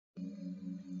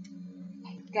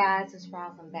Guys, it's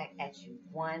Roslynn back at you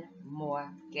one more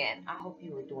again. I hope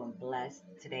you are doing blessed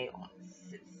today on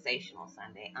Sensational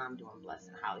Sunday. I'm doing blessed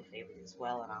and highly favored as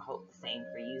well, and I hope the same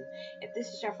for you. If this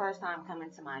is your first time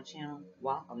coming to my channel,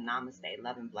 welcome. Namaste.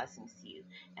 Love and blessings to you,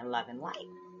 and love and light.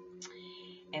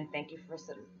 And thank you for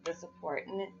the support.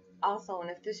 And also, and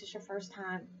if this is your first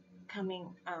time coming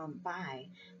by,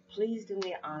 please do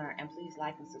me an honor and please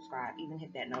like and subscribe. Even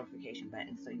hit that notification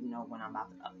button so you know when I'm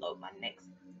about to upload my next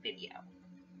video.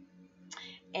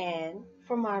 And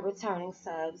for my returning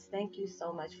subs, thank you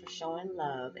so much for showing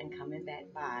love and coming back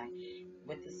by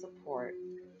with the support.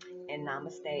 And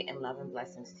namaste and love and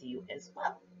blessings to you as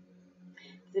well.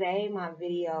 Today, my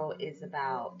video is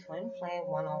about Twin Flame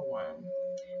 101,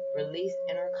 Release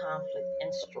Inner Conflict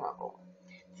and Struggle.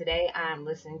 Today, I'm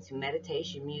listening to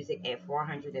meditation music at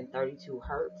 432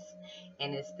 hertz,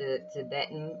 and it's the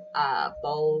Tibetan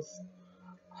Bowls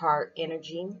Heart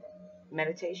Energy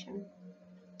meditation.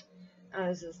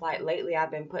 It's just like lately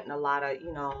I've been putting a lot of,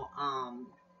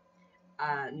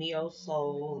 neo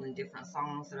soul and different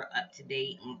songs that are up to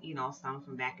date, and some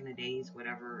from back in the days,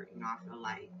 whatever, I feel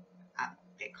like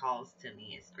it calls to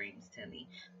me, it screams to me.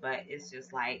 But it's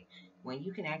just like when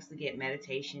you can actually get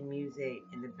meditation music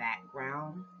in the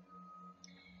background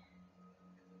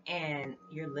and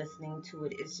you're listening to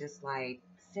it, it's just like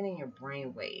sending your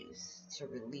brain waves to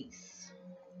release.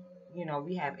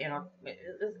 We have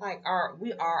it's like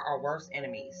we are our worst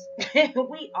enemies.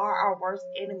 We are our worst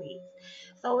enemies.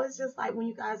 So it's just like when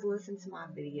you guys listen to my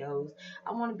videos,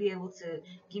 I want to be able to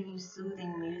give you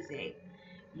soothing music,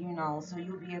 so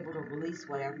you'll be able to release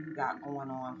whatever you got going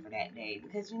on for that day.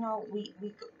 Because we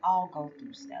all go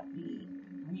through stuff.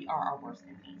 We are our worst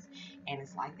enemies. And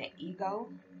it's like that ego.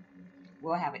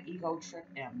 We'll have an ego trip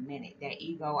in a minute. That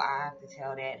ego, I have to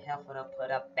tell that heifer to put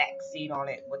a back seat on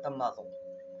it with a muzzle.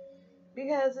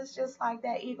 Because it's just like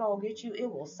that ego will get you, it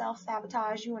will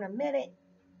self-sabotage you in a minute.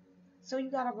 So you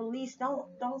gotta release. Don't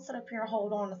sit up here and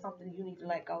hold on to something you need to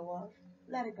let go of.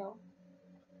 Let it go.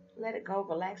 Let it go.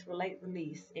 Relax, relate,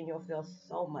 release, and you'll feel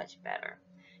so much better.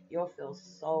 You'll feel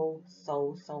so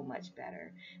much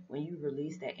better when you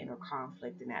release that inner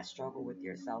conflict and that struggle with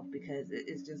yourself. Because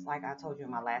it's just like I told you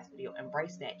in my last video,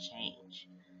 embrace that change.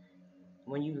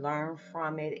 When you learn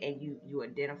from it and you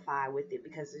identify with it,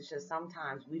 because it's just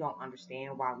sometimes we don't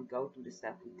understand why we go through the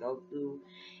stuff we go through.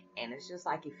 And it's just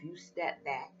like if you step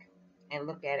back and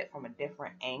look at it from a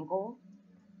different angle,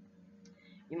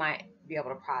 you might be able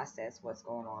to process what's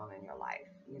going on in your life.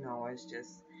 It's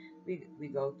just we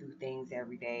go through things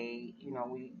every day.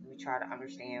 We try to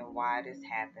understand why this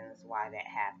happens, why that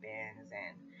happens,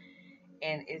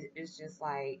 and it's just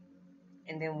like.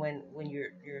 And then when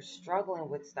you're struggling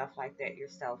with stuff like that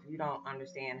yourself, you don't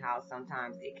understand how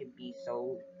sometimes it can be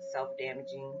so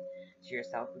self-damaging to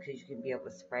yourself, because you can be able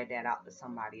to spread that out to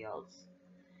somebody else.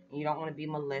 And you don't want to be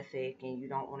malefic, and you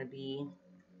don't want to be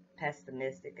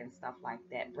pessimistic and stuff like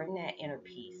that. Bring that inner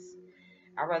peace.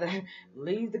 I'd rather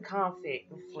leave the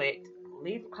conflict,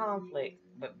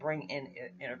 but bring in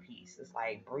inner peace. It's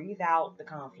like breathe out the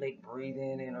conflict, breathe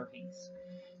in inner peace.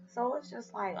 So it's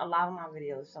just like a lot of my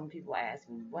videos, some people ask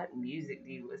me, what music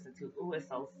do you listen to? Ooh, it's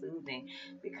so soothing.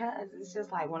 Because it's just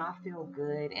like when I feel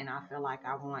good and I feel like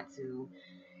I want to,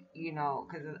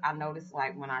 because I notice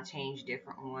like when I change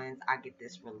different ones, I get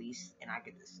this release and I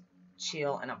get this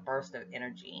chill and a burst of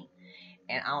energy.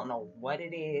 And I don't know what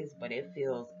it is, but it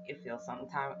feels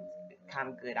sometimes kind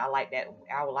of good. I like that.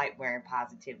 I would like wearing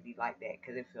positivity like that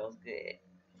because it feels good.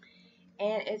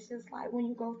 And it's just like when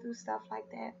you go through stuff like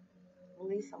that,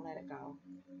 release and let it go.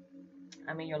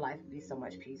 I mean, your life would be so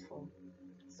much peaceful.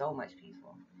 So much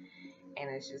peaceful. And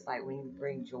it's just like when you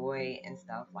bring joy and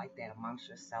stuff like that amongst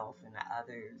yourself and the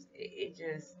others, it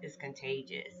just is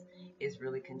contagious. It's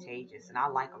really contagious. And I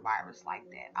like a virus like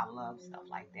that. I love stuff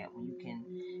like that when you can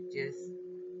just,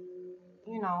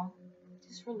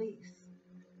 just release.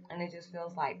 And it just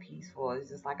feels like peaceful.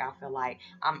 It's just like I feel like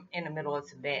I'm in the middle of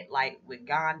Tibet, like with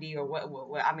Gandhi or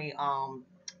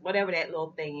whatever that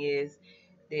little thing is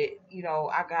that,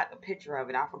 I got a picture of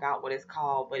it. I forgot what it's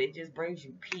called, but it just brings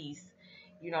you peace.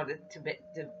 The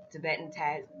Tibetan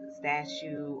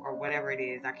statue or whatever it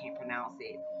is, I can't pronounce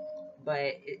it.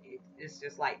 But it's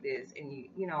just like this. And,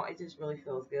 it just really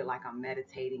feels good, like I'm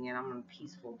meditating and I'm in a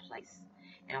peaceful place.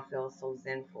 And I feel so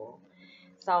zenful.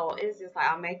 So it's just like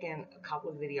I'm making a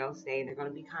couple of videos today, and they're going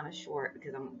to be kind of short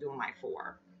because I'm doing like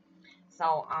 4.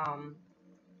 So,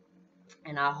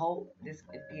 and I hope this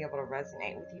could be able to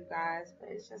resonate with you guys. But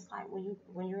it's just like when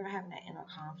you're having that inner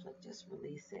conflict, just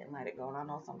release it and let it go. And I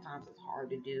know sometimes it's hard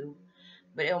to do,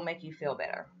 but it'll make you feel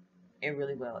better. It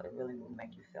really will. It really will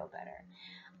make you feel better.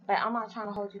 But I'm not trying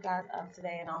to hold you guys up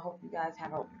today, and I hope you guys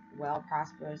have a well,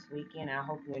 prosperous weekend. And I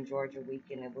hope you enjoyed your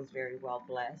weekend. It was very well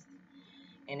blessed.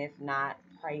 And if not,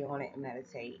 pray on it and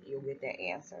meditate. You'll get that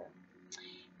answer.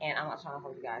 And I'm not trying to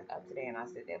hold you guys up today, and I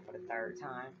said that for the third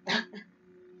time.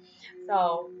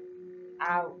 So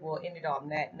I will end it on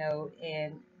that note.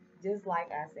 And just like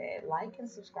I said, like and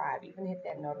subscribe. Even hit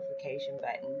that notification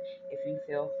button if you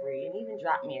feel free. And even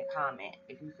drop me a comment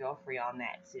if you feel free on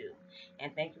that too.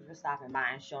 And thank you for stopping by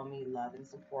and showing me love and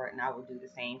support. And I will do the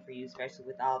same for you, especially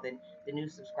with all the new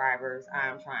subscribers.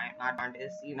 I'm trying my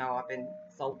darndest. I've been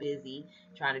so busy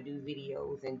trying to do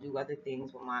videos and do other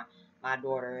things with my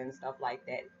daughter and stuff like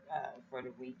that for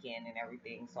the weekend and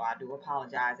everything. So I do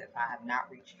apologize if I have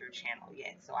not reached your channel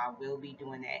yet. So I will be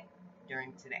doing that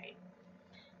during today.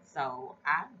 So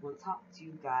I will talk to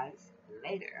you guys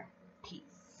later.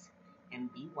 Peace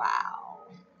and be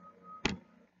wild.